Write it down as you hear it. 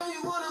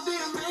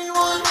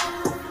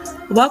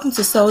Welcome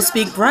to Soul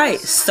Speak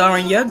Bright,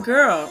 starring your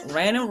girl,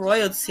 Rain and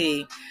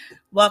Royalty.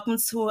 Welcome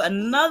to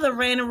another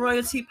Rain and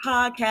Royalty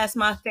podcast,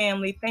 my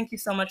family. Thank you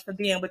so much for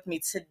being with me.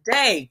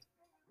 Today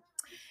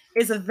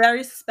is a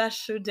very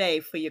special day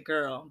for your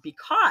girl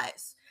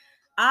because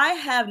I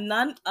have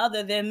none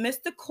other than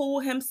Mr. Kool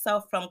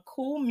himself from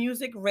Kool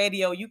Music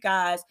Radio. You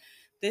guys,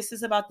 this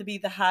is about to be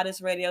the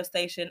hottest radio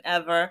station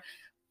ever.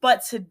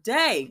 But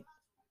today,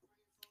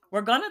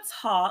 we're going to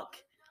talk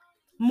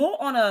more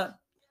on a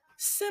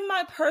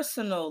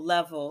semi-personal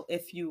level,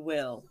 if you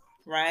will,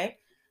 right?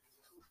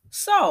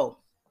 So,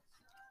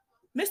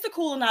 Mr.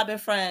 Kool and I have been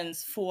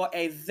friends for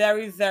a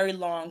very, very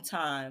long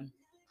time,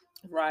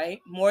 right?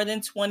 More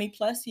than 20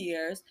 plus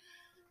years.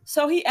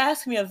 So he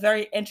asked me a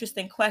very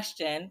interesting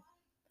question,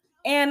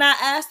 and I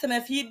asked him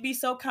if he'd be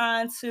so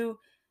kind to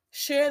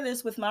share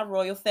this with my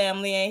royal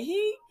family, and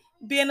he,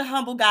 being the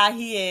humble guy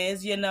he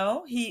is,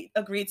 he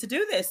agreed to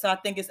do this. So I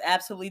think it's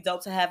absolutely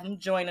dope to have him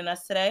joining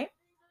us today.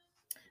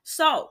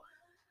 So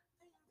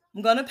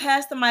I'm going to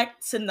pass the mic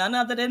to none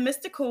other than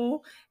Mr.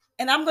 Kool,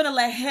 and I'm going to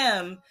let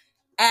him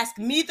ask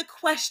me the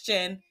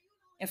question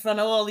in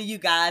front of all of you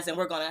guys, and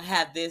we're going to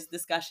have this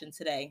discussion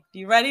today.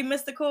 You ready,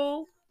 Mr.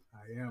 Kool?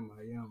 I am.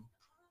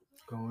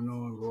 What's going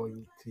on,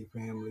 Royalty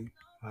family?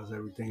 How's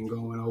everything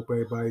going? I hope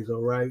everybody's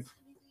all right.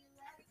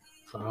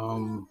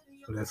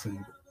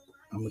 Listen,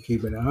 I'm going to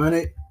keep it on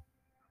it.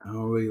 I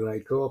don't really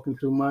like talking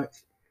too much,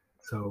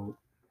 so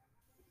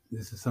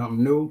this is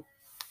something new.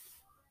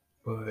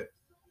 But,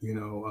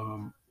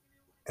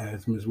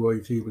 as Ms.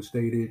 Royalty was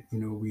stated,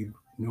 we've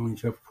known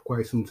each other for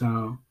quite some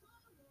time.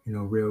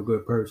 Real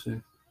good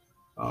person.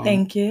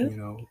 Thank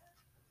you.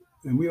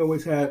 And we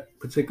always had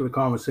particular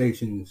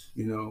conversations,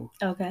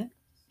 Okay.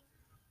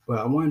 But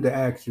I wanted to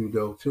ask you,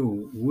 though,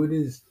 too, what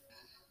is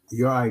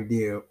your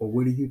idea or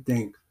what do you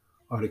think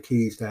are the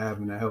keys to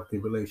having a healthy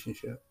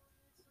relationship?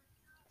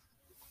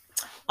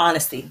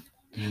 Honesty.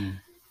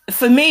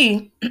 For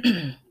me,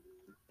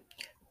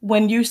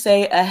 when you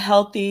say a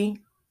healthy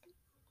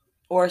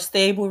or a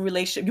stable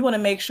relationship, you want to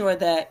make sure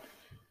that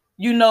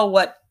you know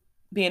what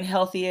being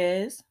healthy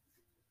is.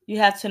 You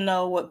have to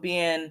know what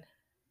being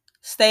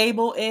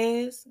stable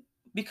is,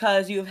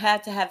 because you've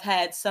had to have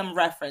had some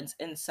reference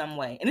in some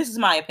way. And this is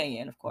my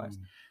opinion, of course.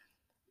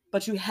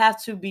 But you have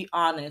to be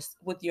honest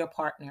with your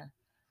partner.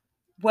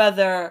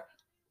 Whether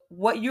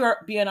what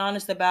you're being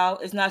honest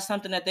about is not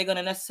something that they're going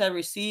to necessarily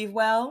receive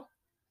well,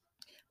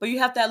 but you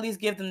have to at least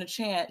give them the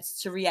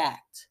chance to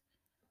react,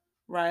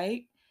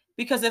 right?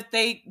 Because if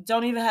they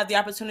don't even have the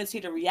opportunity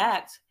to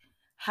react,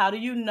 how do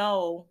you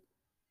know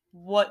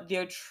what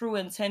their true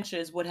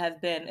intentions would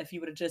have been if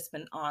you would have just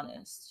been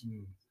honest?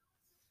 And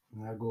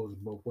that goes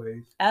both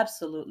ways.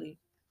 Absolutely.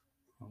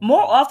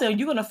 More often,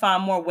 you're going to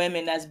find more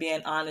women that's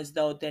being honest,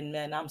 though, than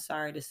men, I'm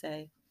sorry to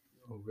say.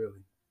 Oh, really?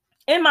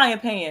 In my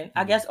opinion.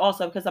 I guess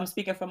also because I'm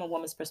speaking from a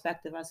woman's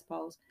perspective, I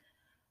suppose.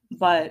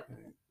 But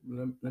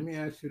let me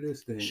ask you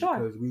this thing. Sure.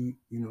 Because we,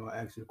 I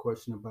asked you a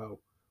question about,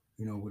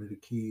 what are the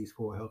keys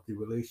for a healthy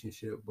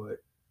relationship, but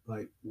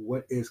like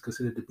what is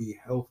considered to be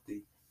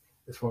healthy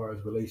as far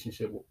as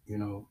relationship,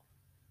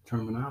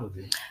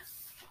 terminology?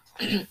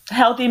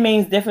 Healthy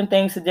means different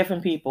things to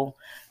different people.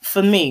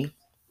 For me,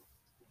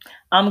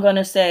 I'm going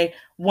to say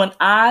when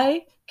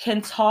I can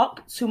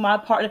talk to my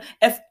partner,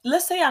 if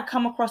let's say I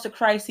come across a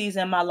crisis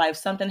in my life,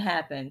 something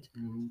happened,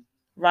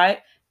 right?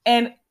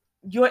 And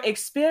your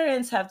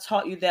experience have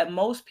taught you that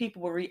most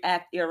people will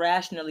react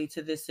irrationally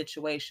to this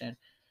situation.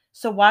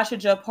 So why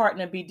should your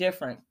partner be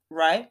different,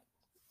 right?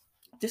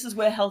 This is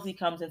where healthy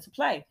comes into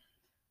play.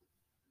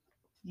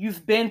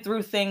 You've been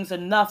through things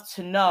enough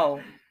to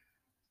know,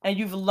 and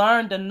you've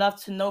learned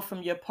enough to know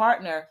from your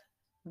partner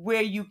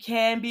where you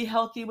can be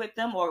healthy with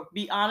them or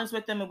be honest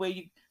with them and where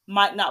you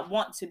might not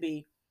want to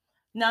be.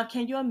 Now,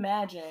 can you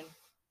imagine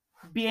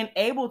being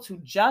able to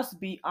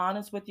just be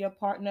honest with your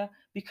partner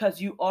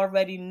because you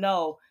already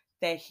know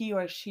that he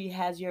or she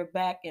has your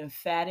back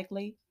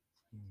emphatically?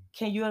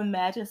 Can you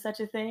imagine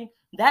such a thing?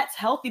 That's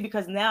healthy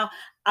because now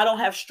I don't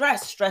have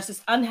stress. Stress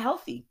is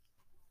unhealthy.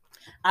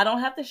 I don't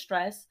have to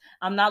stress.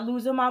 I'm not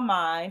losing my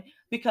mind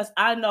because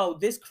I know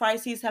this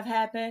crises have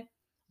happened,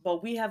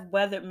 but we have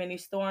weathered many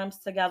storms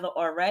together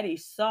already.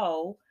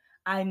 So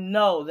I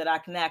know that I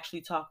can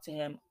actually talk to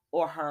him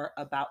or her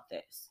about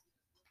this.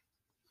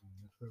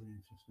 That's very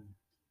interesting.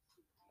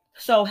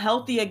 So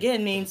healthy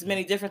again means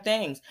many different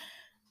things.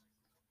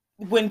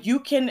 When you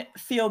can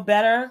feel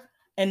better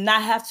and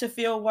not have to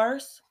feel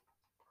worse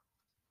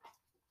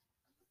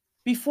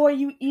before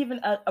you even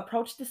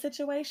approach the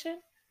situation,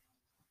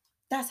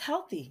 that's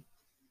healthy.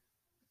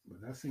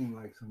 But that seemed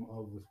like some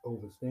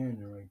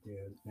overstanding right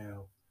there.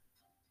 Now,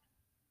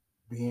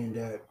 being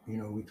that,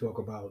 we talk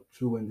about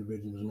two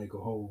individuals make a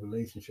whole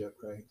relationship,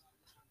 right?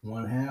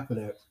 One half of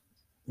that,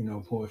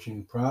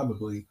 portion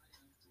probably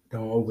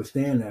don't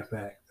understand that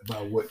fact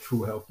about what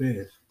true health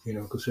is,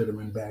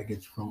 considering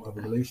baggage from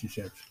other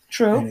relationships.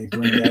 True. And they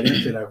bring that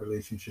into that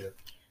relationship,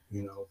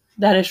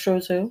 That is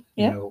true too.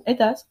 Yeah, it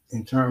does.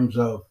 In terms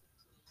of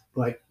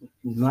like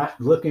not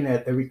looking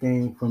at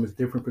everything from a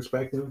different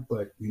perspective,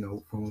 but,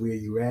 from where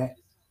you're at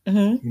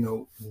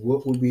Mm-hmm.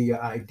 What would be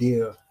your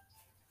idea?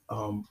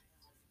 Um,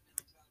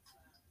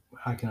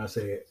 how can I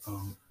say it?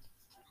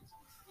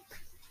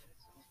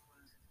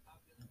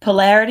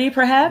 Polarity, Yeah,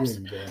 perhaps.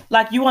 exactly.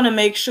 Like you want to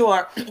make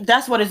sure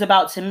that's what it's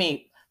about to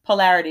me.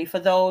 Polarity. For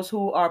those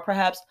who are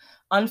perhaps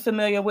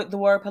unfamiliar with the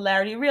word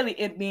polarity, really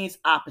it means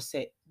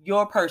opposite.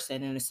 Your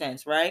person, in a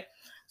sense, right?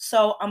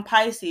 So I'm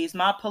Pisces.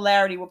 My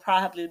polarity will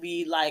probably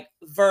be like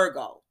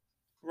Virgo,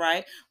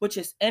 right? Which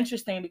is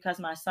interesting because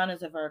my son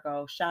is a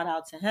Virgo. Shout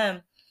out to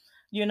him.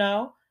 You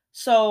know.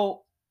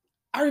 So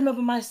I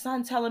remember my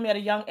son telling me at a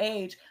young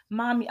age,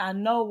 "Mommy, I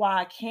know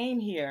why I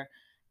came here,"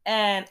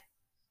 and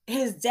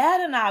his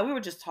dad and I, we were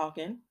just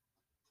talking,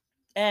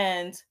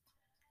 and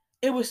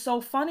it was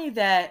so funny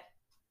that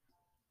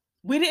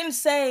we didn't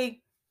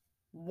say,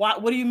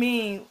 what do you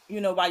mean,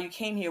 why you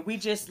came here? We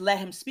just let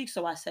him speak.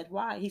 So I said,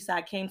 why? He said,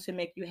 I came to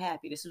make you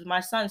happy. This is what my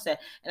son said.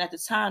 And at the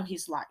time,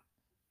 he's like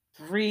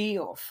 3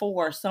 or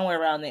 4, somewhere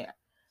around there.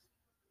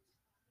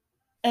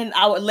 And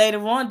I would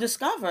later on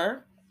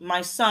discover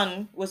my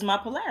son was my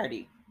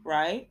polarity,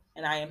 right?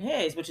 And I am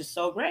his, which is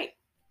so great.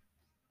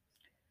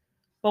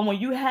 But when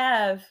you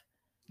have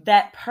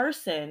that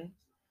person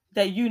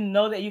that you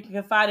know that you can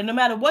confide in, no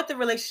matter what the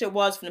relationship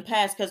was from the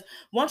past, because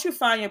once you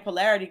find your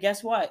polarity,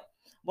 guess what?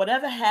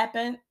 Whatever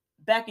happened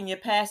back in your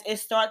past, it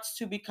starts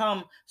to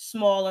become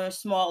smaller and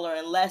smaller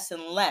and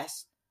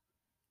less,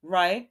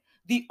 right?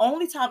 The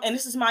only time, and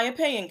this is my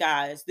opinion,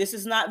 guys, this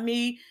is not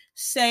me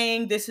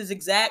saying this is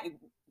exact.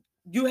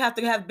 You have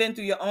to have been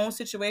through your own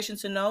situation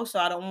to know. So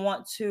I don't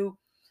want to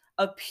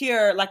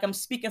appear like I'm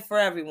speaking for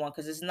everyone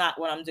because it's not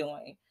what I'm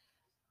doing.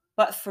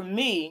 But for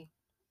me,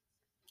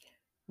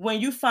 when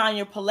you find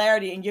your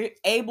polarity and you're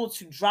able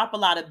to drop a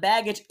lot of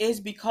baggage is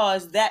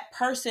because that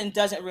person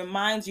doesn't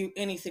remind you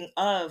anything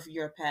of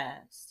your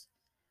past,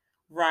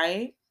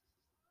 right?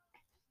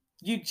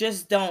 You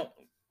just don't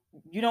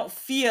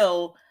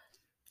feel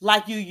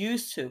like you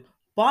used to.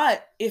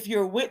 But if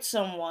you're with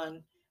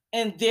someone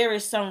and there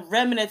is some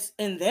remnants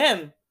in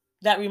them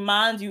that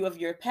remind you of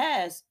your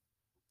past,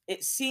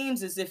 it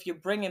seems as if you're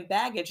bringing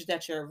baggage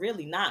that you're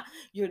really not.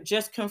 You're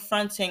just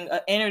confronting an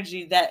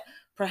energy that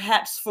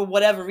perhaps for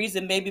whatever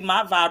reason, maybe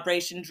my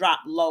vibration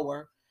dropped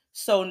lower.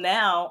 So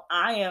now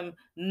I am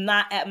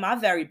not at my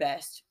very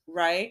best,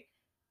 right?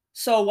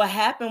 So what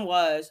happened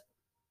was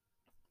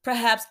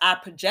perhaps I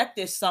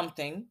projected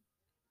something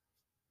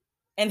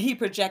and he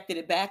projected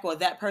it back, or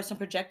that person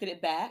projected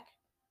it back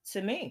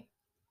to me.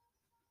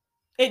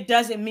 It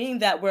doesn't mean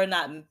that we're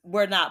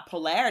not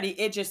polarity.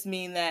 It just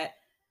means that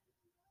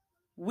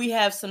we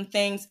have some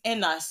things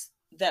in us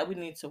that we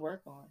need to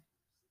work on.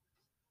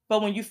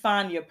 But when you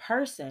find your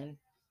person,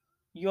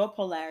 your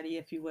polarity,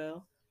 if you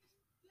will,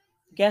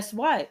 guess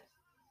what?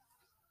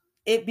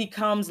 It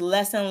becomes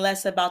less and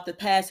less about the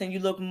past, and you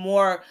look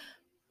more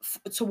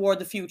toward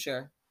the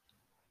future.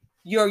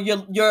 You're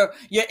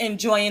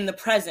enjoying the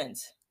present.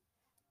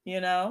 You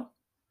know.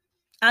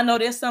 I know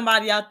there's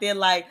somebody out there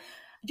like,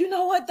 you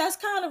know what? That's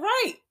kind of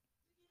right.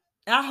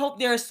 I hope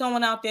there is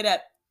someone out there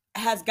that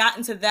has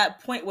gotten to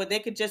that point where they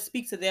could just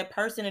speak to their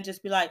person and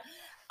just be like,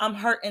 I'm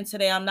hurting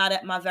today. I'm not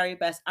at my very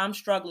best. I'm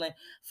struggling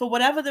for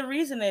whatever the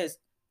reason is.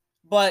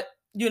 But,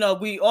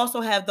 we also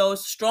have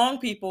those strong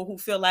people who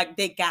feel like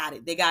they got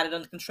it. They got it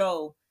under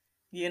control,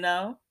 you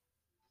know?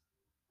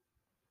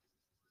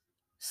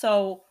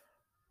 So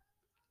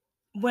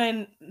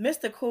when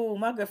Mr. Cool,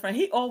 my good friend,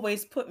 he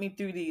always put me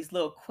through these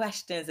little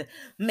questions and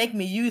make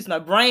me use my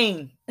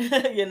brain,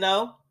 you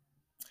know?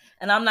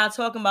 And I'm not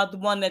talking about the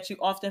one that you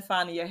often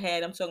find in your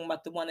head. I'm talking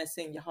about the one that's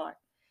in your heart.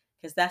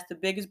 Because that's the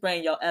biggest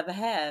brain you'll ever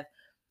have.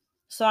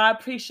 So I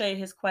appreciate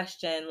his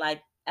question.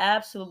 Like,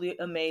 absolutely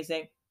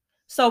amazing.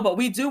 So, but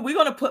we're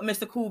going to put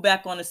Mr. Cool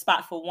back on the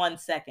spot for 1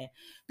 second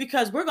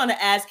because we're going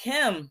to ask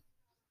him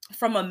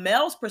from a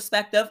male's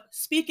perspective,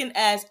 speaking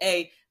as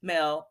a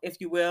male, if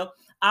you will.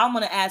 I'm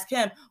going to ask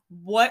him,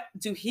 what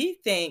do he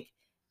think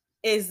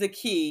is the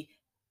key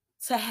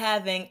to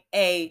having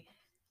a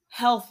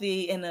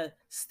healthy and a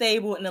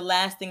stable and a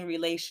lasting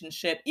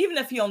relationship? Even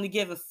if he only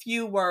give a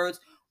few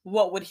words,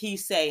 what would he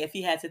say if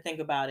he had to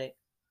think about it?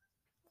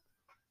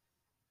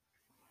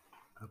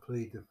 I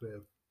plead the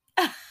fifth.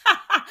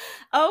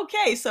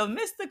 Okay, so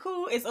Mr.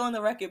 Cool is on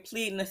the record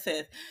pleading the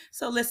fifth.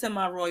 So listen,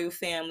 my royal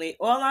family,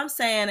 all I'm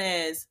saying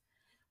is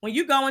when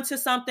you go into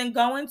something,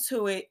 go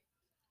into it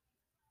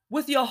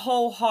with your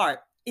whole heart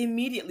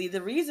immediately.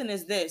 The reason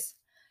is this: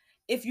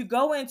 if you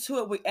go into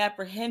it with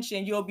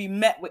apprehension, you'll be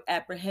met with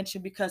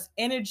apprehension because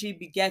energy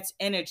begets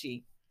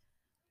energy.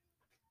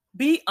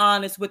 Be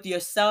honest with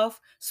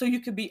yourself so you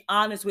can be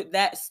honest with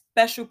that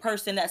special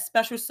person, that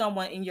special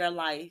someone in your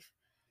life.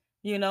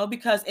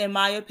 Because in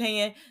my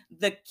opinion,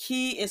 the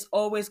key is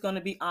always going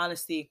to be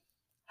honesty.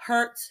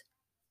 Hurt,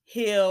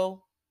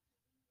 heal,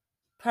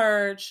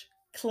 purge,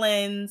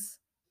 cleanse,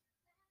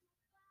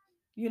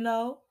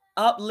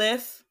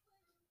 uplift.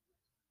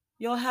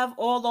 You'll have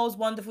all those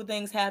wonderful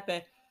things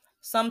happen.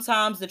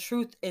 Sometimes the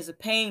truth is a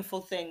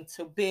painful thing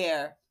to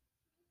bear,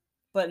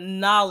 but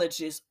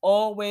knowledge is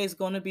always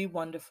going to be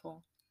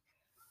wonderful.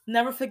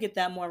 Never forget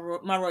that,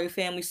 my royal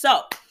family.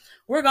 So,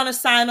 We're going to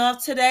sign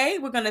off today.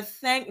 We're going to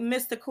thank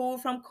Mr. Kool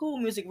from Kool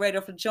Music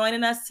Radio for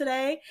joining us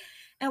today.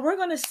 And we're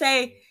going to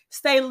say,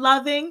 stay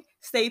loving,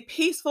 stay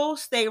peaceful,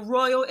 stay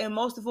royal, and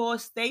most of all,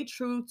 stay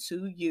true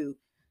to you.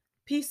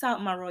 Peace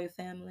out, my royal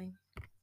family.